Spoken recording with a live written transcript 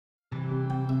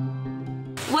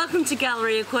Welcome to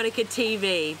Gallery Aquatica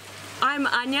TV. I'm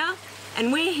Ania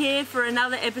and we're here for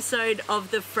another episode of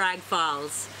the Frag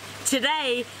Files.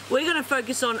 Today we're going to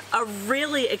focus on a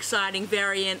really exciting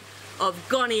variant of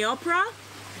Goniopora,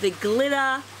 the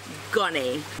glitter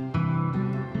goni.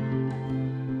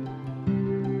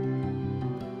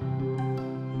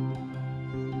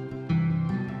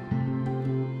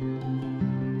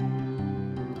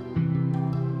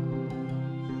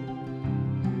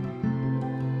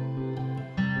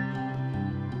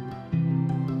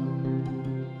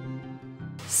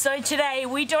 So today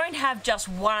we don't have just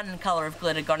one colour of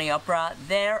glitter Goniopora,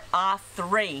 there are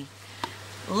three.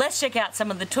 Let's check out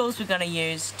some of the tools we're going to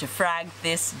use to frag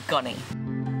this goni.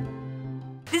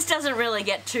 This doesn't really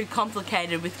get too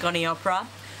complicated with Goniopora,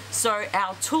 so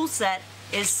our tool set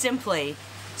is simply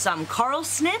some coral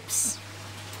snips,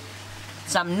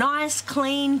 some nice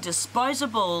clean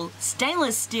disposable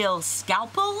stainless steel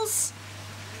scalpels,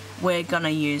 we're going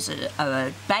to use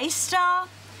a baster,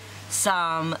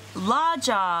 some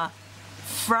larger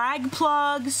frag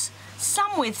plugs,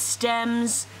 some with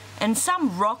stems, and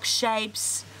some rock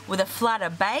shapes with a flatter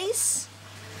base,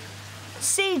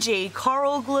 CG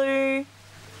coral glue,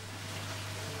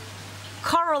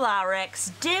 Coral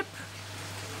RX dip.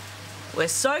 We're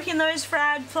soaking those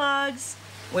frag plugs.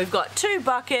 We've got two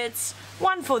buckets,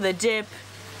 one for the dip,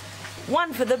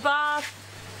 one for the bath,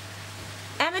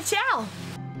 and a towel.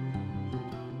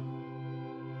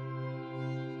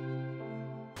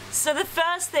 So the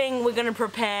first thing we're going to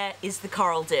prepare is the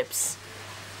coral dips.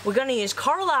 We're going to use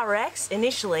Coral RX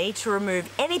initially to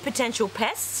remove any potential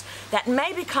pests that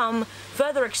may become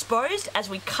further exposed as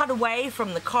we cut away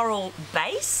from the coral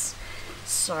base.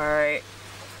 So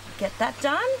get that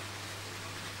done.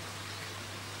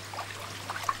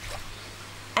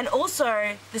 And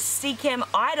also the Seachem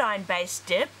iodine based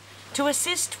dip to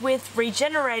assist with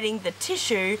regenerating the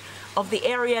tissue of the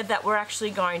area that we're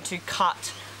actually going to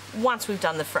cut once we've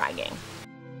done the fragging.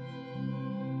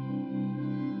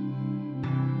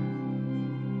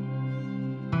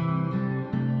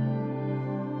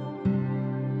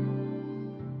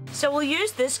 So we'll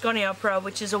use this Goniopora,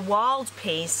 which is a wild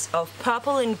piece of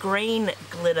purple and green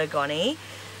glitter goni.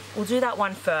 We'll do that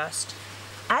one first.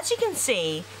 As you can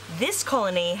see, this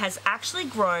colony has actually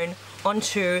grown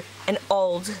onto an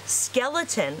old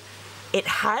skeleton. It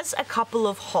has a couple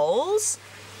of holes.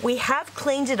 We have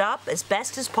cleaned it up as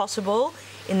best as possible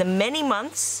in the many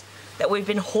months that we've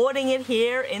been hoarding it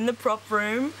here in the prop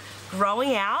room,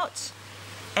 growing out,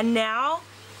 and now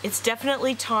it's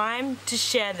definitely time to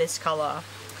share this colour.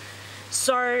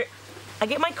 So I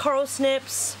get my coral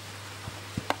snips,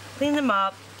 clean them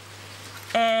up,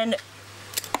 and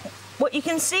what you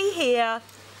can see here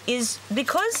is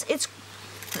because it's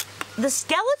the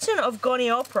skeleton of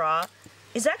Goniopora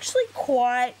is actually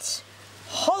quite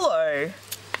hollow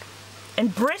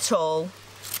and brittle.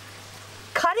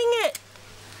 Cutting it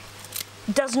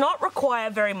does not require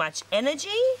very much energy,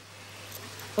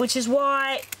 which is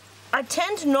why I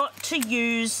tend not to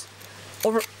use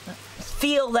or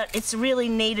feel that it's really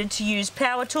needed to use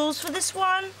power tools for this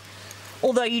one,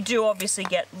 although you do obviously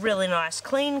get really nice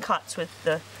clean cuts with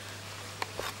the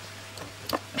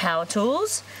power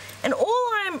tools. And all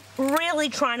I'm really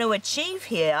trying to achieve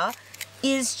here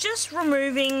is just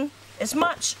removing as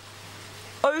much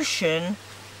ocean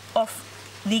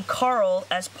off the coral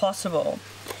as possible.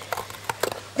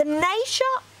 The nature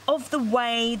of the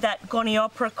way that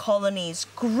Goniopora colonies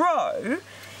grow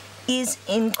is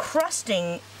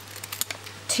encrusting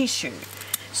tissue.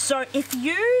 So if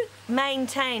you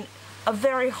maintain a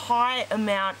very high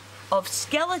amount of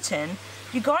skeleton,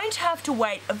 you're going to have to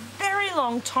wait a very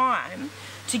long time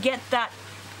to get that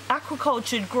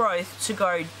aquacultured growth to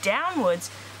go downwards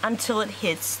until it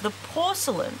hits the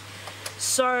porcelain.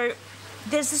 So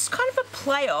there's this kind of a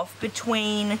playoff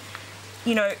between,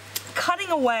 you know, cutting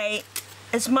away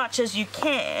as much as you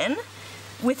can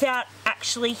without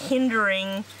actually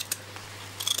hindering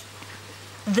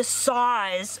the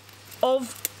size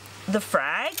of the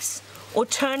frags or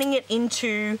turning it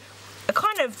into a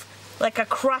kind of like a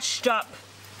crushed up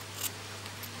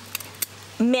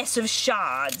mess of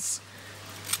shards.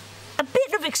 A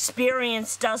bit of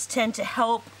experience does tend to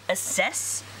help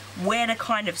assess where to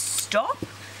kind of stop.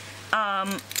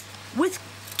 With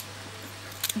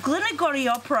glitter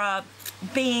Goniopora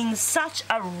being such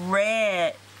a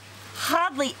rare,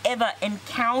 hardly ever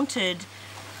encountered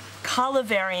colour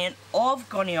variant of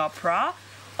Goniopora,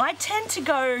 I tend to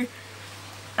go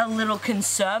a little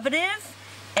conservative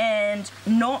and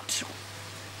not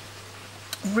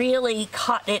really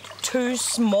cut it too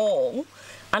small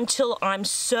until I'm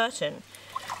certain.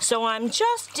 So I'm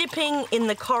just dipping in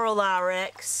the Coral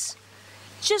RX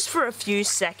just for a few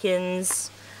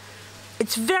seconds.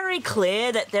 It's very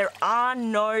clear that there are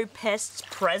no pests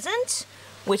present,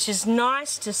 which is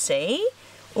nice to see.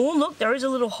 Oh look, there is a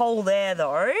little hole there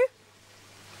though.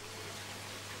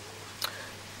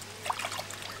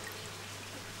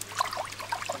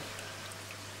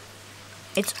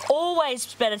 It's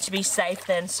always better to be safe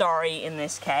than sorry in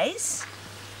this case.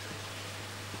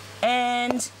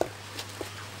 And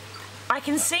I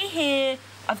can see here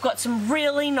I've got some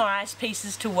really nice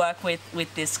pieces to work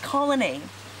with this colony.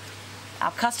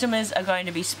 Our customers are going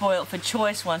to be spoilt for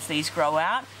choice once these grow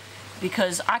out,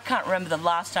 because I can't remember the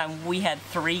last time we had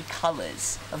 3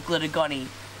 colours of glitter goni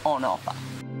on offer.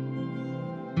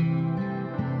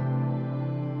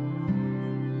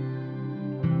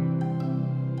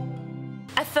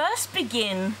 I first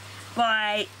begin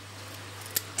by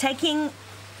taking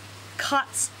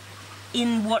cuts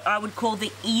in what I would call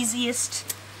the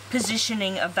easiest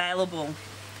positioning available.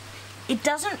 It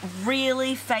doesn't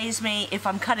really faze me if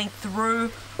I'm cutting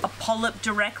through a polyp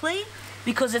directly,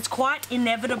 because it's quite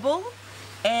inevitable,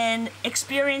 and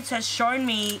experience has shown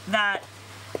me that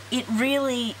it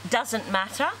really doesn't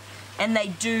matter and they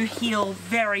do heal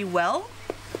very well.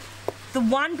 The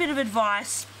one bit of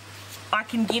advice I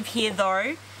can give here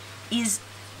though is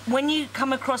when you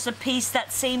come across a piece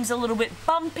that seems a little bit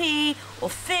bumpy or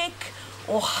thick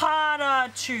or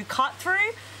harder to cut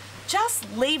through,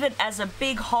 just leave it as a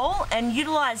big hole and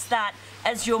utilize that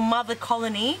as your mother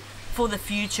colony for the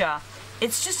future.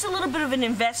 It's just a little bit of an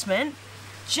investment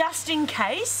just in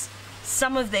case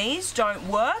some of these don't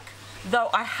work, though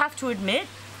I have to admit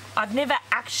I've never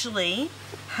actually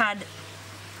had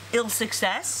ill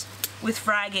success with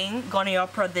fragging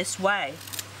Goniopora this way.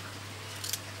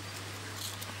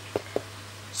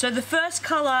 So the first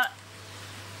colour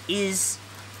is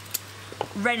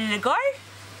ready to go.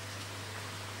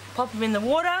 Pop them in the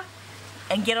water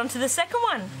and get onto the second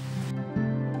one.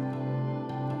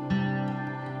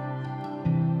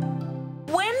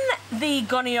 When the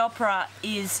Goniopora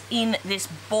is in this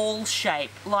ball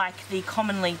shape, like the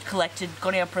commonly collected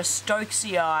Goniopora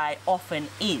stokesii often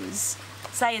is,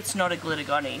 say it's not a glitter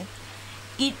goni,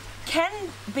 it can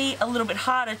be a little bit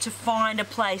harder to find a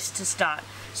place to start.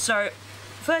 So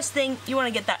first thing, you want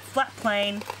to get that flat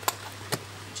plane,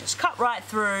 just cut right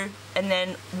through and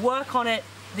then work on it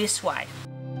this way.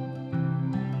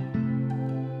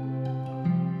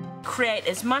 Create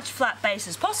as much flat base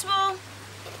as possible.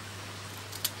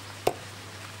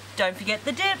 Don't forget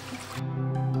the dip.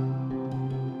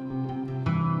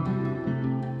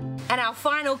 And our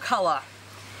final colour.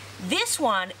 This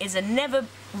one is a never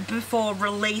before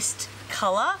released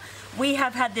colour. We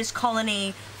have had this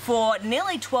colony for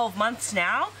nearly 12 months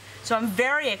now, so I'm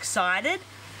very excited.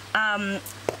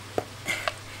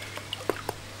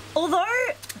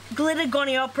 Although glitter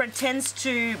Goniopora tends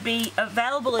to be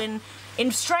available in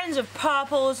strains of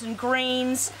purples and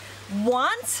greens,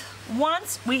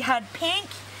 once we had pink,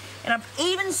 and I've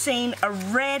even seen a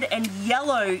red and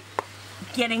yellow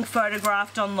getting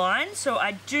photographed online, so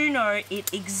I do know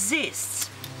it exists.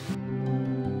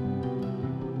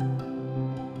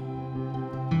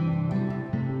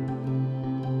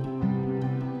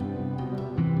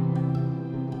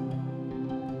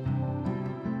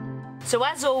 So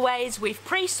as always, we've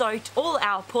pre-soaked all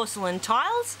our porcelain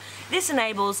tiles. This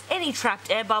enables any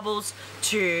trapped air bubbles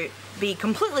to be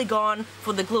completely gone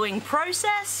for the gluing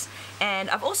process. And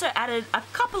I've also added a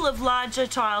couple of larger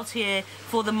tiles here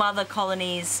for the mother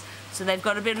colonies, so they've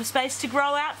got a bit of space to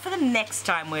grow out for the next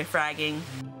time we're fragging.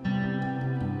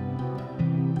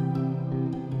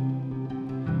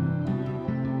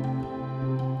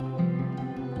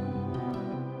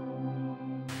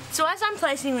 So as I'm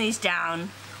placing these down,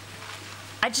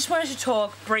 I just wanted to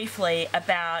talk briefly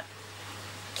about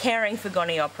caring for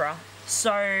Goniopora.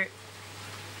 So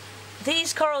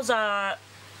these corals are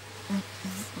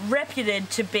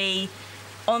reputed to be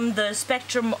on the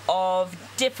spectrum of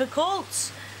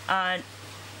difficult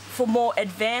for more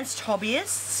advanced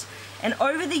hobbyists, and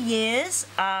over the years,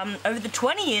 over the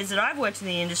 20 years that I've worked in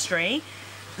the industry,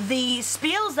 the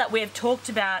spiels that we've talked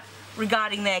about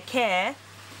regarding their care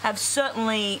have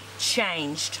certainly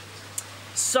changed.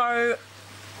 So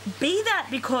be that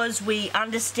because we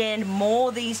understand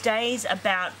more these days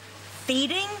about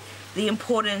feeding, the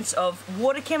importance of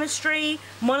water chemistry,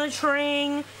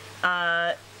 monitoring,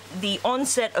 the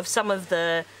onset of some of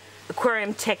the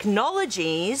aquarium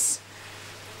technologies,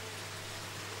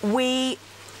 we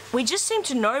just seem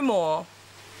to know more.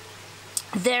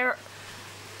 There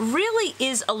really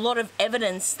is a lot of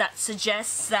evidence that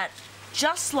suggests that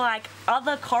just like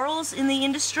other corals in the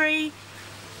industry,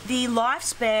 the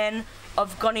lifespan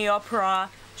of Goniopora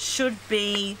should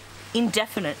be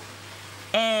indefinite.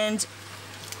 And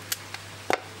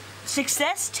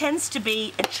success tends to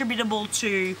be attributable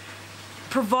to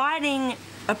providing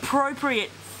appropriate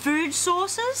food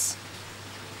sources.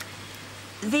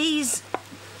 These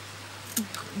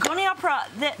Goniopora,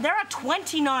 there are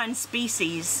 29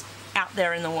 species out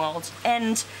there in the world,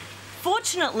 and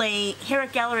fortunately here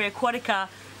at Gallery Aquatica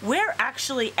we're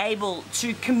actually able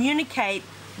to communicate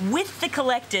with the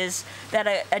collectors that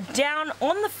are down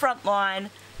on the front line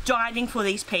diving for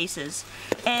these pieces.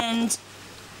 And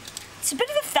it's a bit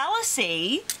of a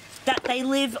fallacy that they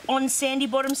live on sandy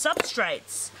bottom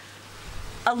substrates.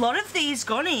 A lot of these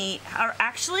goni are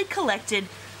actually collected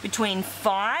between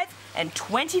 5 and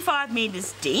 25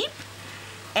 meters deep,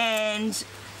 and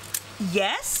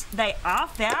yes, they are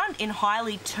found in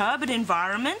highly turbid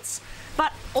environments,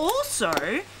 but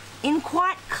also in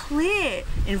quite clear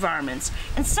environments.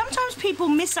 And sometimes people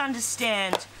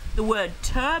misunderstand the word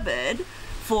turbid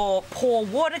for poor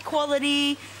water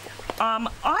quality.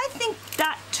 I think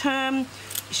that term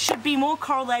should be more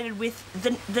correlated with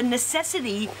the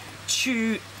necessity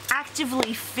to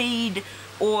actively feed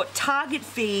or target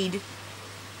feed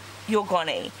your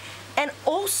goni. And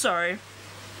also,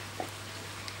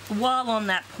 while on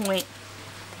that point,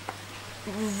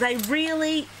 they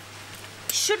really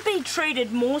should be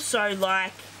treated more so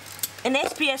like an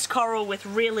SPS coral with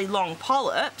really long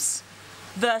polyps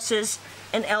versus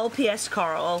an LPS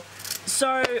coral.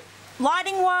 So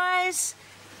lighting wise,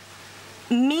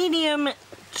 medium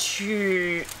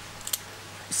to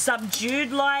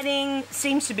subdued lighting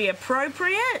seems to be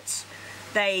appropriate.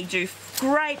 They do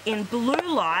great in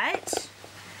blue light.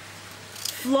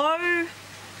 Flow,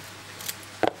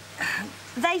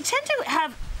 they tend to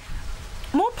have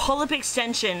more polyp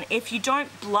extension if you don't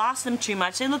blast them too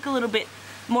much. They look a little bit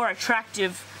more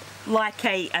attractive, like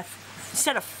a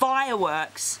set of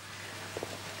fireworks.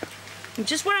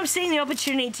 Just when I'm seeing the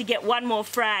opportunity to get one more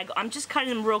frag, I'm just cutting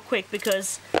them real quick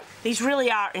because these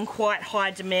really are in quite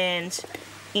high demand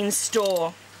in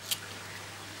store.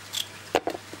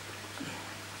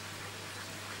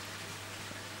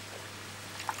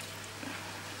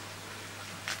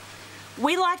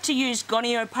 We like to use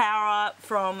Goniopora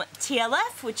from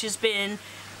TLF, which has been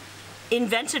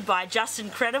invented by Justin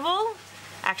Credible,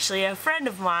 actually a friend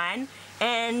of mine.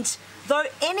 And though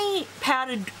any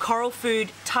powdered coral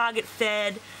food target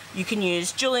fed, you can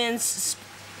use Julian's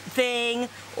thing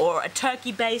or a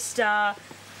turkey baster,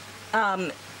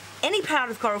 any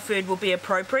powdered coral food will be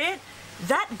appropriate.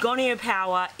 That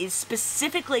Goniopora is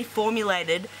specifically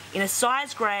formulated in a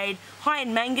size grade high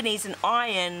in manganese and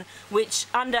iron, which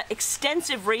under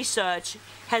extensive research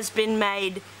has been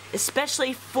made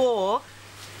especially for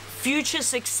future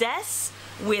success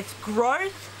with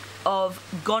growth of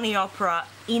Goniopora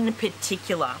in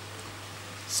particular.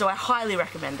 So I highly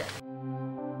recommend it.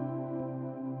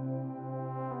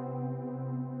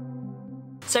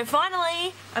 So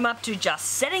finally, I'm up to just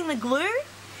setting the glue.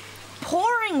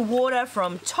 Pouring water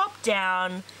from top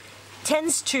down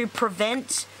tends to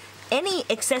prevent any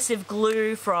excessive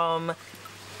glue from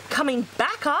coming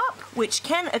back up, which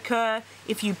can occur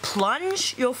if you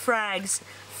plunge your frags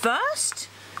first.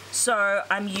 So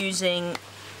I'm using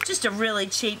just a really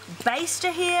cheap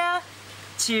baster here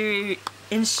to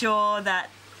ensure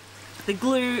that the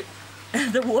glue,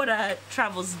 the water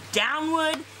travels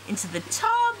downward into the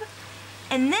tub,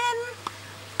 and then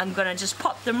I'm gonna just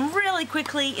pop them really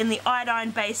quickly in the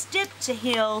iodine-based dip to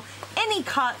heal any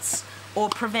cuts or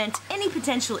prevent any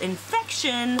potential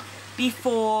infection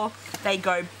before they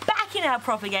go back in our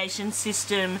propagation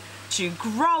system to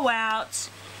grow out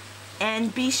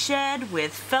and be shared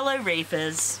with fellow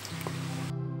reefers.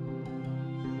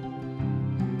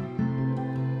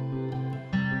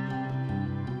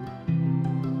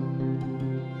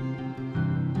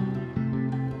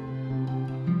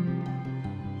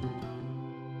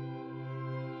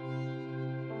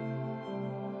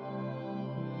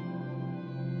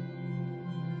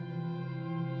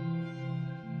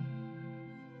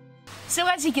 So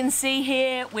as you can see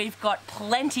here, we've got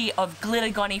plenty of glitter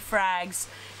goni frags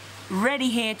ready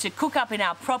here to cook up in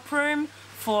our prop room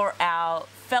for our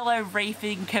fellow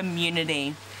reefing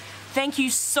community. Thank you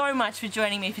so much for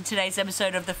joining me for today's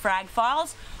episode of the Frag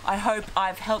Files. I hope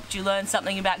I've helped you learn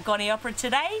something about Goniopora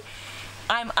today.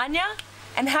 I'm Ania,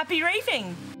 and happy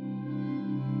reefing!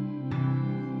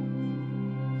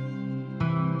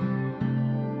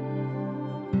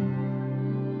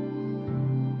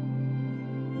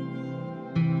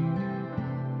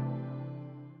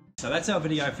 So that's our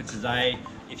video for today.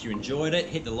 If you enjoyed it,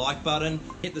 hit the like button,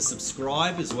 hit the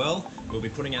subscribe as well. We'll be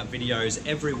putting out videos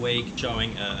every week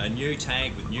showing a new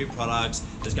tank with new products.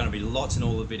 There's going to be lots in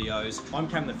all the videos. I'm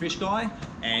Cam the Fish Guy,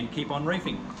 and keep on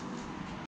reefing.